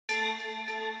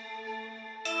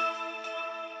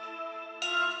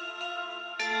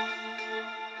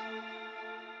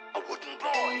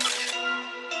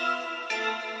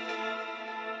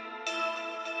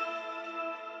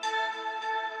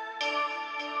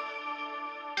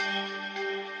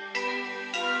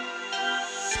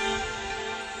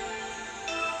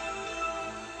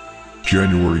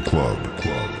January Club.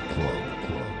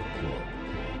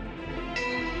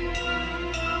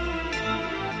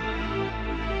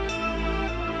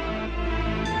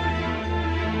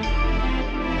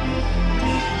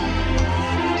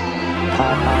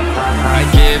 I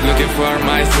keep looking for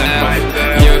myself.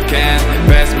 You can't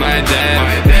pass my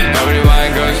depth. Everyone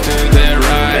goes to the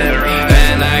right,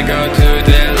 and I go to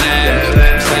the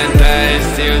left. Santa is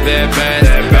still the best.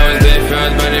 I was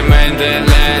different but remain the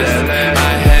last.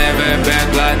 I have a bad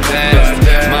blood test.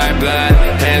 My blood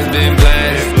has been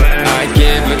blessed. I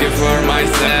keep looking for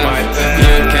myself.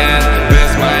 You can't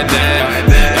pass my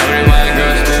depth. Everyone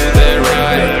goes to the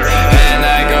right, and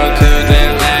I go to the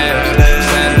left.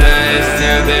 Santa is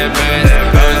still the best.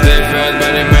 I was different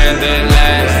but remain the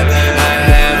last. I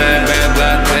have a bad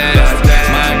blood test.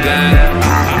 My blood.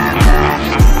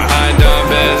 I don't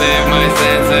believe my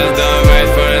senses. Don't wait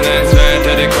for an answer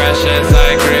to the questions I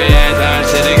create. I'm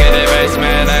sitting in the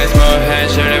basement. I smoke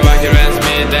hash. Everyone can rent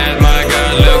me dead. My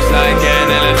girl looks like an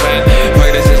elephant.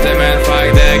 Fuck the system and fuck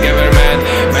the government.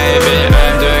 Maybe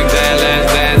I'm doing the last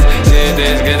dance. See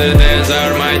these glitter days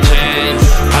are my chains.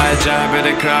 I jump in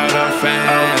the crowd of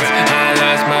fans. I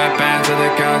lost my pants at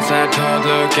the concert hall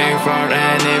looking for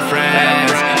any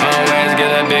friends. Always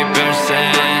get a big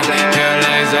percent. Your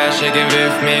legs are shaking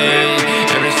with me.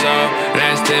 Every soul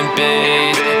rest in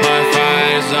peace. My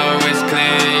fire's always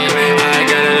clean. I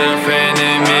got enough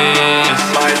enemies.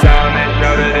 My town is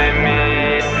shouted at me.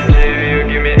 If you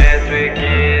give me a sweet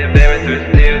kiss, they want to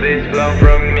steal this flow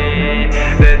from me.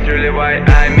 That's really why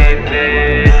I miss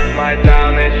it. My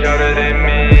town is shouted at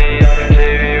me.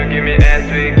 If you give me a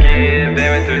sweet kiss, they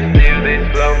want to steal this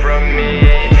flow from me.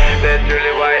 That's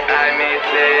really why I miss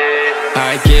it.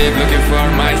 I keep looking for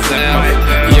myself.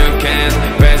 You can't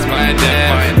pass my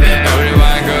depth.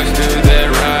 Everyone goes to the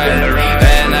right,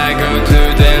 and I go to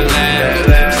the left.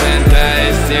 Santa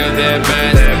is still the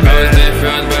best. I was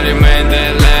different but remain the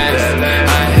last.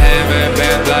 I have a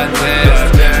bad blood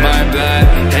test. My blood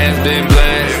has been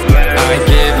blessed. I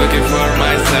keep looking for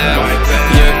myself.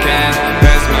 You can't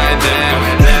pass my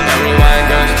depth. Everyone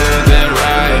goes to the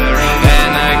right,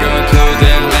 and I go to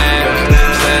the left.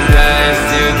 Santa is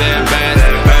still the best.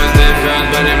 I was different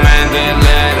but remain the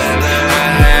last. I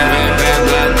have a bad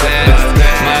blood test.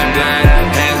 My blood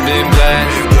has been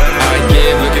blessed. I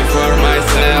keep looking for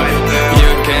myself.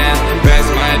 You can't pass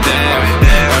my depth.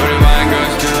 Everyone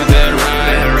goes to the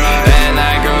right, and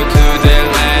I go to the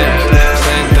left.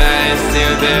 Santa is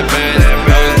still the best.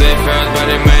 I was different but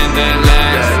remain the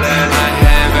last. I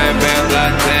have a bad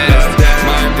blood test.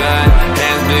 My blood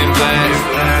has been blessed.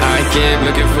 I keep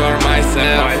looking for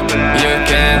myself. You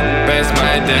can't pass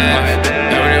my depth.